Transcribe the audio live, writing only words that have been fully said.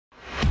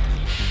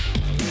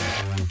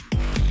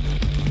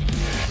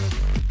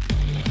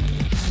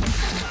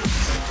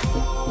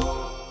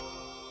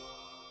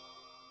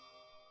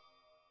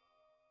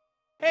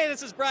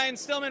this is Brian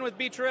Stillman with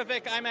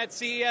BeTerrific. I'm at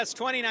CES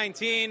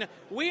 2019.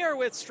 We are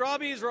with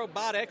Strawbees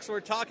Robotics. We're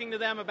talking to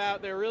them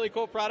about their really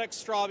cool product,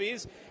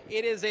 Strawbees.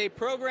 It is a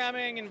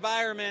programming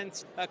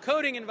environment, a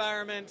coding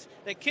environment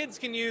that kids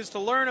can use to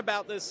learn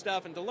about this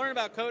stuff and to learn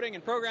about coding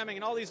and programming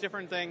and all these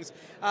different things.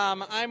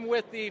 I'm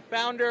with the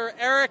founder,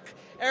 Eric.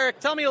 Eric,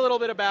 tell me a little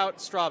bit about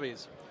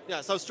Strawbees.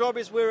 Yeah, so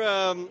Strawbees, we're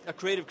a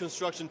creative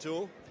construction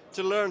tool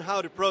to learn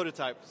how to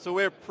prototype. So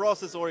we're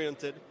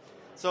process-oriented.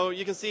 So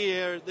you can see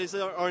here, these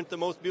aren't the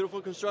most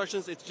beautiful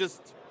constructions, it's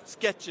just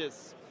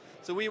sketches.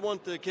 So we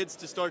want the kids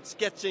to start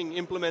sketching,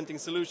 implementing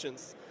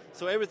solutions.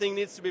 So everything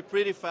needs to be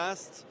pretty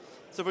fast.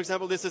 So for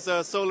example, this is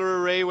a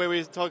solar array where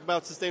we talk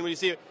about sustainable. You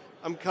see,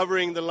 I'm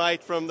covering the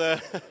light from the,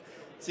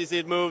 so you see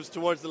it moves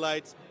towards the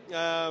light.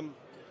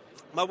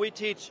 But we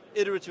teach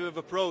iterative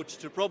approach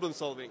to problem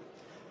solving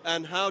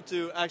and how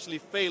to actually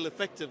fail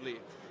effectively.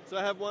 So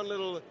I have one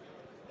little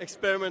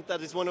experiment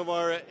that is one of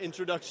our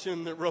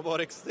introduction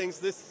robotics things.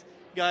 This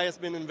guy has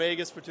been in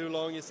Vegas for too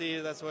long, you see,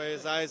 that's why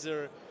his eyes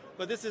are...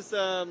 But this is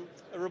a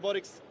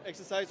robotics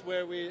exercise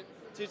where we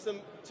teach them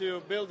to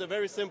build a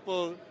very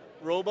simple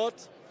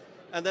robot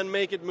and then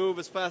make it move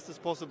as fast as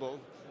possible.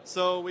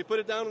 So we put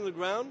it down on the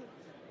ground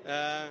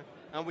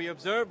and we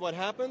observe what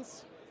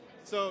happens.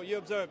 So you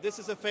observe, this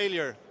is a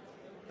failure.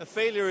 A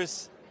failure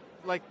is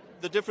like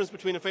the difference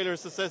between a failure and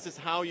success is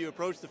how you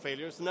approach the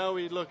failure. So now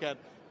we look at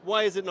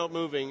why is it not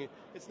moving?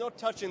 It's not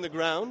touching the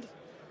ground.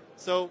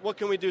 So what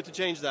can we do to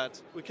change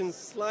that? We can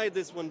slide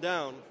this one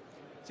down.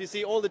 So you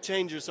see all the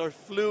changes are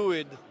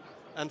fluid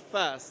and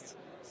fast.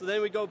 So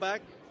then we go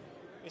back,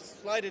 we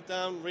slide it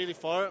down really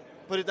far,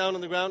 put it down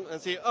on the ground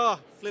and see,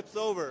 flips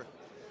over.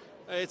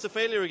 It's a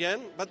failure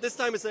again, but this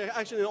time it's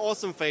actually an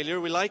awesome failure.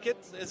 We like it.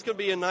 It's going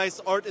to be a nice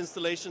art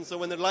installation, so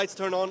when the lights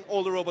turn on,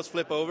 all the robots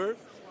flip over,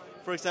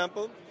 for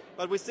example.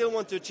 But we still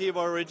want to achieve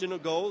our original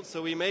goal,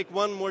 so we make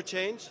one more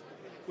change.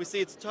 We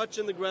see it's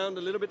touching the ground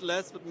a little bit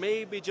less, but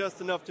maybe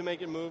just enough to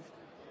make it move.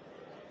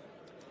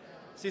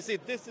 So you see,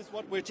 this is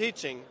what we're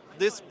teaching.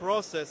 This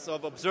process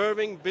of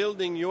observing,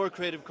 building your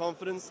creative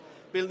confidence,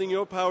 building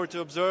your power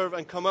to observe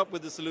and come up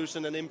with the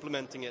solution and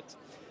implementing it.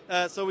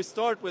 So we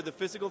start with the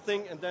physical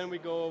thing and then we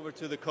go over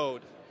to the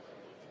code.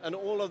 And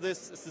all of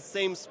this is the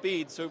same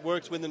speed, so it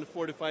works within a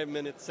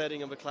 45-minute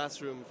setting of a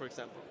classroom, for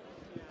example.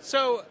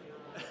 So...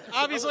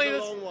 obviously,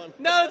 no,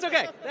 that's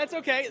okay. That's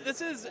okay.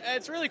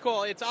 It's really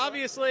cool. It's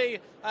obviously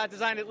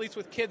designed at least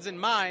with kids in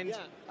mind.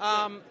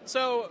 Yeah.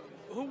 So,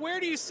 where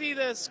do you see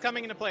this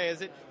coming into play?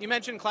 Is it? You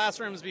mentioned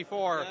classrooms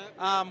before.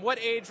 Yeah. What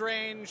age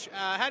range?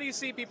 How do you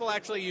see people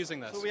actually using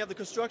this? So we have the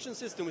construction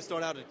system. We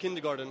start out at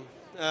kindergarten,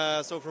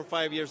 so from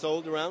 5 years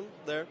old around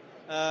there.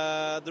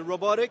 The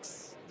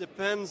robotics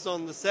depends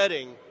on the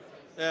setting.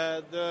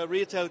 The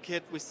retail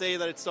kit, we say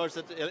that it starts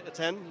at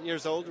 10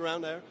 years old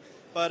around there.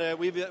 But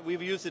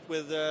we've used it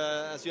with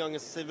as young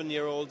as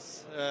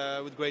 7-year-olds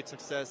with great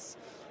success.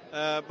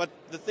 But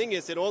the thing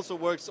is, it also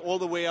works all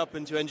the way up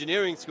into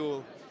engineering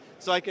school.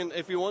 So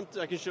if you want,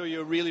 I can show you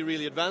a really,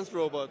 really advanced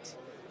robot.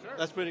 Sure.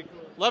 That's pretty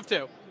cool. Love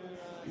to.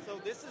 So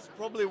this is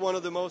probably one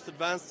of the most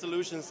advanced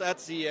solutions at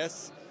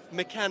CES,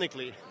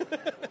 mechanically.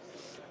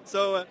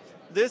 So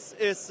this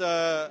is,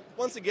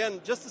 once again,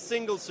 just a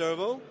single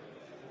servo.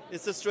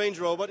 It's a strange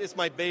robot. It's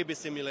my baby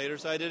simulator,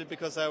 so I did it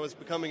because I was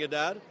becoming a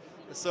dad.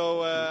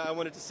 So I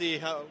wanted to see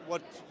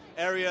what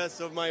areas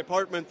of my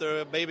apartment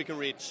the baby can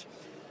reach.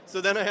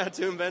 So then I had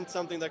to invent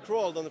something that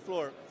crawled on the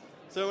floor.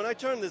 So when I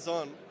turn this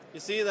on, you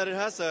see that it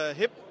has a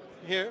hip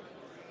here,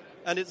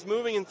 and it's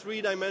moving in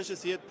 3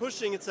 dimensions here,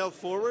 pushing itself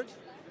forward,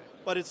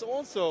 but it's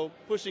also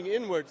pushing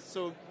inwards.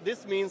 So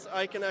this means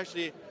I can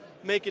actually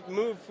make it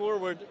move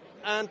forward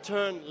and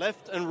turn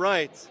left and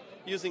right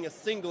using a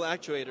single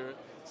actuator.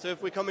 So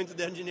if we come into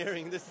the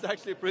engineering, this is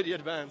actually pretty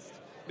advanced,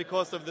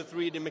 because of the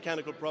 3D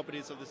mechanical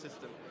properties of the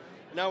system.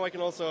 Now I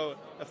can also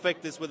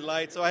affect this with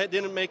light. So I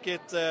didn't make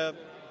it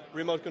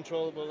remote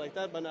controllable like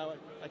that, but now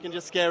I can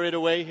just scare it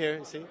away here,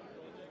 you see?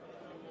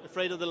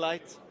 Afraid of the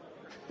light.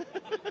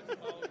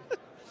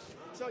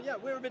 So yeah,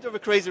 we're a bit of a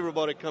crazy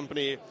robotic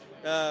company,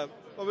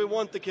 but we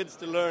want the kids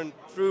to learn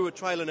through a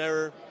trial and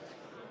error,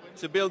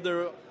 to build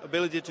their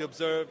ability to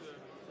observe,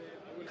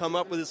 come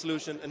up with a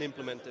solution and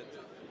implement it.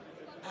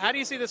 How do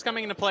you see this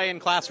coming into play in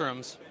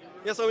classrooms?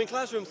 Yeah, so in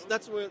classrooms,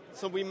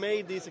 so we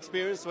made these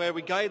experiences where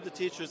we guide the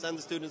teachers and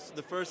the students to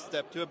the first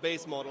step, to a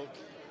base model,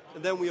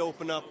 and then we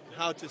open up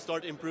how to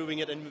start improving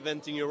it and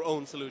inventing your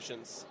own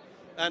solutions.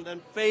 And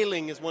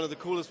failing is one of the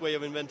coolest way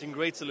of inventing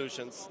great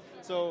solutions.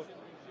 So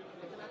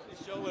I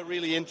can show a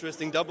really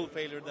interesting double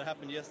failure that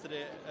happened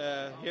yesterday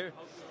here.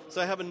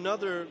 So I have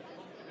another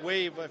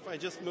wave, if I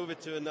just move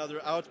it to another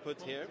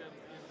output here.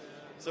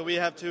 So we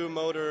have 2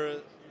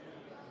 motor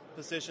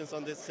positions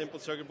on this simple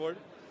circuit board.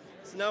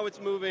 So now it's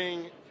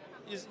moving.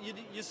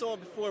 You saw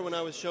before when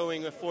I was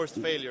showing a forced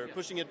failure,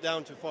 pushing it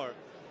down too far.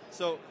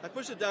 So I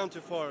pushed it down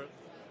too far,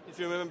 if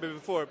you remember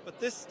before. But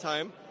this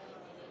time,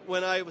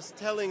 when I was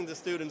telling the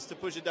students to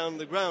push it down on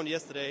the ground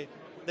yesterday,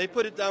 they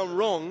put it down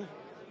wrong,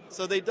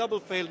 so they double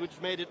failed, which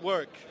made it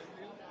work.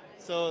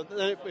 So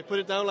then we put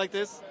it down like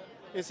this,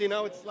 You see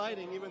now it's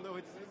sliding, even though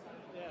it's...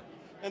 Yeah.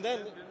 And then,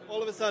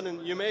 all of a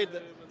sudden, you made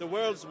the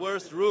world's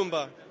worst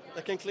Roomba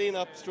that can clean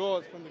up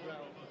straws from the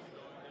ground.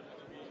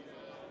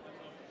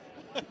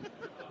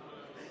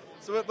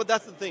 But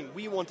that's the thing.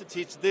 We want to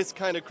teach this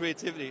kind of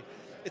creativity.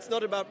 It's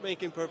not about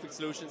making perfect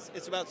solutions.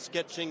 It's about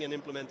sketching and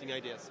implementing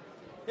ideas.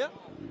 Yeah.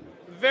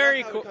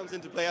 Very cool. cool. It comes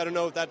into play. I don't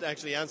know if that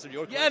actually answered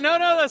your question. Yeah,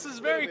 no, this is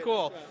very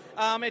cool.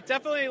 It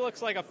definitely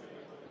looks like a...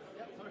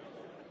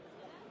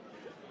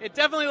 It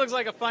definitely looks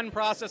like a fun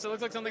process. It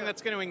looks like something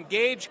that's going to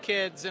engage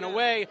kids in a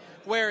way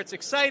where it's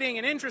exciting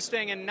and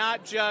interesting and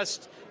not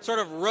just sort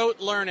of rote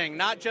learning,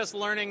 not just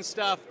learning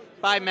stuff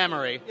by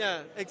memory.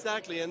 Yeah,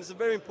 exactly. And it's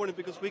very important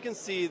because we can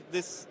see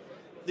these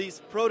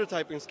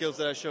prototyping skills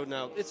that I showed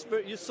now.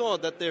 You saw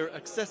that they're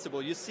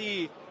accessible. You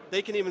see,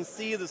 they can even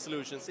see the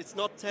solutions. It's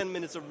not 10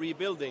 minutes of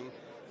rebuilding.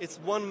 It's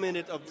 1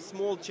 minute of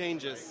small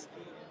changes.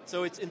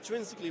 So it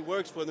intrinsically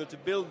works for them to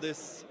build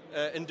this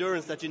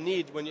endurance that you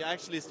need when you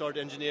actually start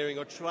engineering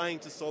or trying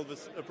to solve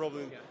a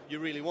problem you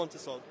really want to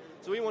solve.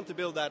 So we want to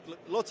build that,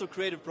 lots of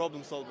creative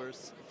problem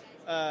solvers.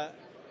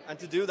 And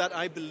to do that,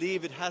 I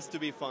believe it has to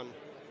be fun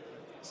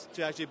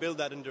to actually build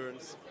that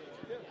endurance.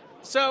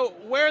 So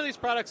where are these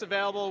products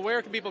available?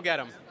 Where can people get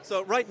them?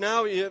 So right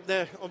now,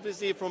 they're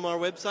obviously from our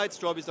website,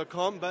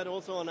 strawbees.com, but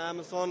also on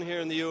Amazon here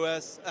in the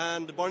US,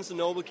 and Barnes &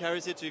 Noble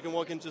carries it, so you can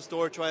walk into a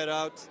store, try it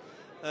out.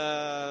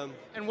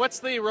 And what's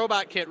the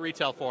robot kit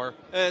retail for?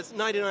 It's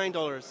 $99.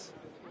 $99.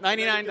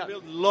 You can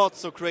build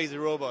lots of crazy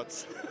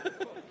robots.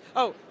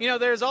 Oh,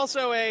 there's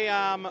also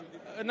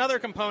another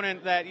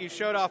component that you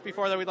showed off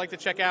before that we'd like to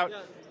check out.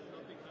 Yeah.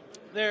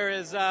 There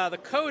is the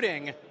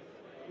coding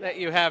that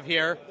you have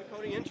here. The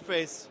coding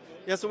interface.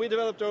 Yeah, so we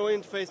developed our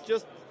own interface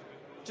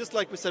just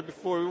like we said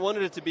before. We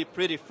wanted it to be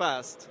pretty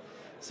fast.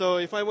 So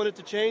if I wanted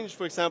to change,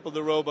 for example,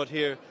 the robot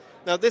here.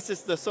 Now this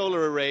is the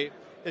solar array.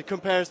 It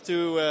compares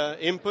to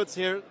inputs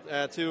here,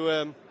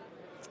 to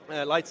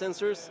light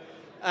sensors,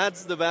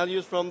 adds the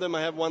values from them.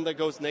 I have one that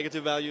goes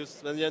negative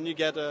values, and then you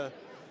get a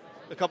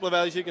couple of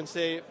values you can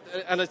say,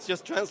 and it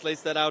just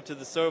translates that out to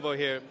the servo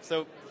here.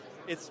 So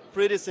it's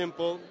pretty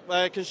simple.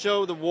 I can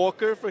show the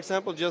walker, for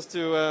example, just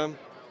to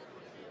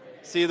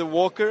see the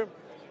walker.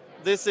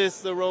 This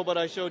is the robot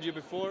I showed you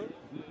before,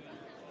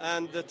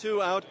 and the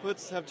two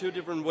outputs have two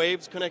different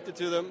waves connected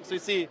to them. So you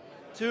see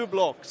two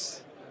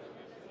blocks.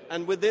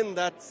 And within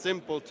that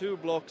simple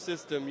two-block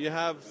system, you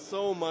have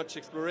so much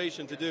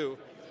exploration to do.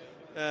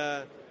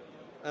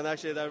 And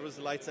actually, that was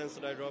the light sensor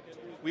that I dropped.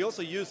 We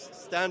also use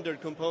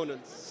standard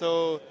components.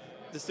 So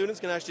the students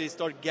can actually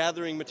start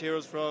gathering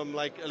materials from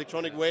like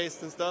electronic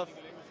waste and stuff.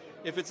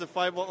 If it's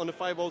on a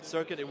 5-volt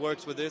circuit, it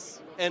works with this.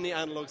 Any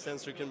analog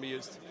sensor can be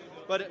used.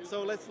 But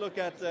so let's look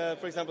at,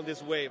 for example,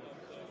 this wave.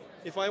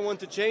 If I want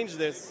to change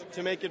this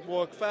to make it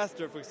work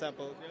faster, for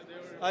example,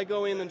 I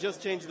go in and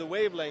just change the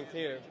wavelength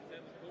here.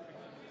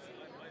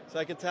 So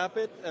I can tap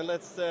it, and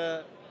let's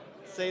say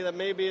that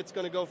maybe it's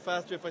going to go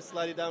faster if I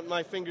slide it down.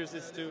 My fingers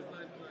is too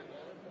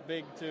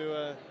big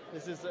to...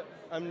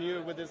 I'm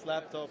new with this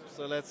laptop,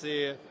 so let's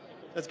see.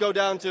 Let's go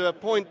down to a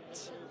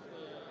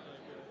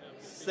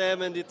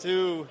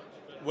 0.72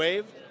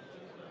 wave.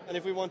 And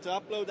if we want to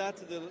upload that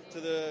to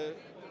the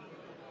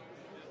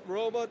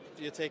robot,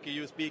 you take a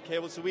USB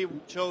cable. So we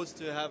chose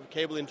to have a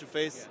cable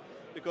interface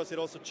because it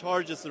also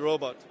charges the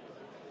robot.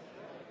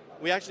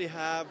 We actually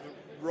have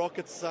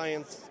rocket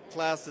science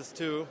classes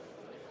too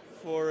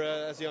for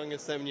as young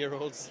as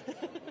 7-year-olds.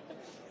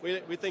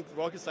 we think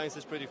rocket science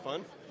is pretty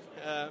fun.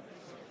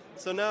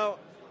 So now,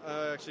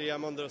 actually,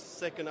 I'm on the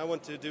second. I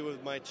want to do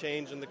with my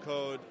change in the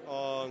code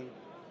on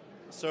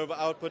servo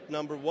output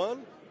number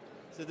 1.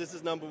 So this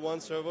is number 1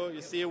 servo.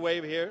 You see a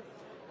wave here.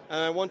 And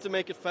I want to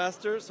make it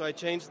faster, so I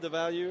change the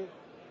value.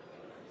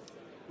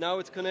 Now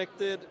it's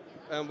connected,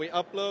 and we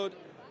upload.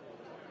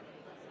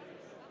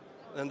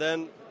 And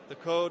then the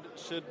code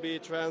should be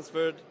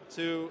transferred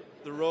to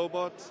the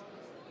robot.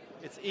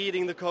 It's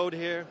eating the code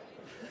here.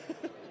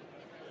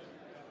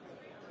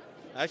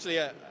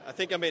 Actually, I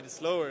think I made it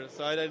slower,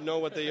 so I didn't know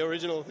what the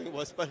original thing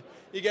was, but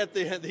you get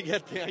the idea.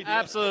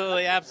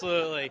 Absolutely,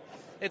 absolutely.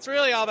 It's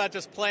really all about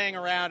just playing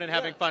around and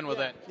having fun with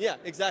it. Yeah,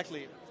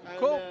 exactly.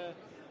 Cool.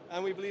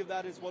 And we believe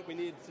that is what we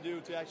need to do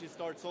to actually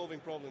start solving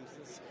problems.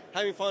 It's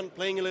having fun,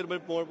 playing a little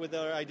bit more with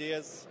our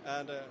ideas,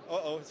 and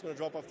it's going to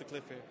drop off the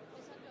cliff here.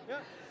 Yeah.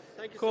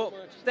 Thank you so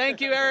much.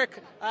 Thank you,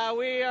 Eric.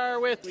 We are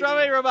with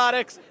Strawbees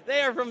Robotics.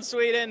 They are from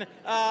Sweden.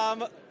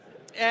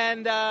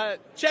 And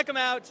check them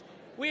out.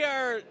 We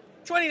are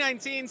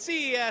 2019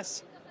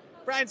 CES.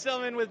 Brian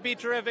Stillman with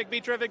BeTerrific,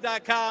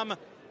 BeTerrific.com.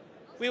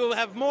 We will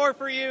have more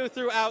for you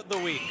throughout the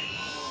week.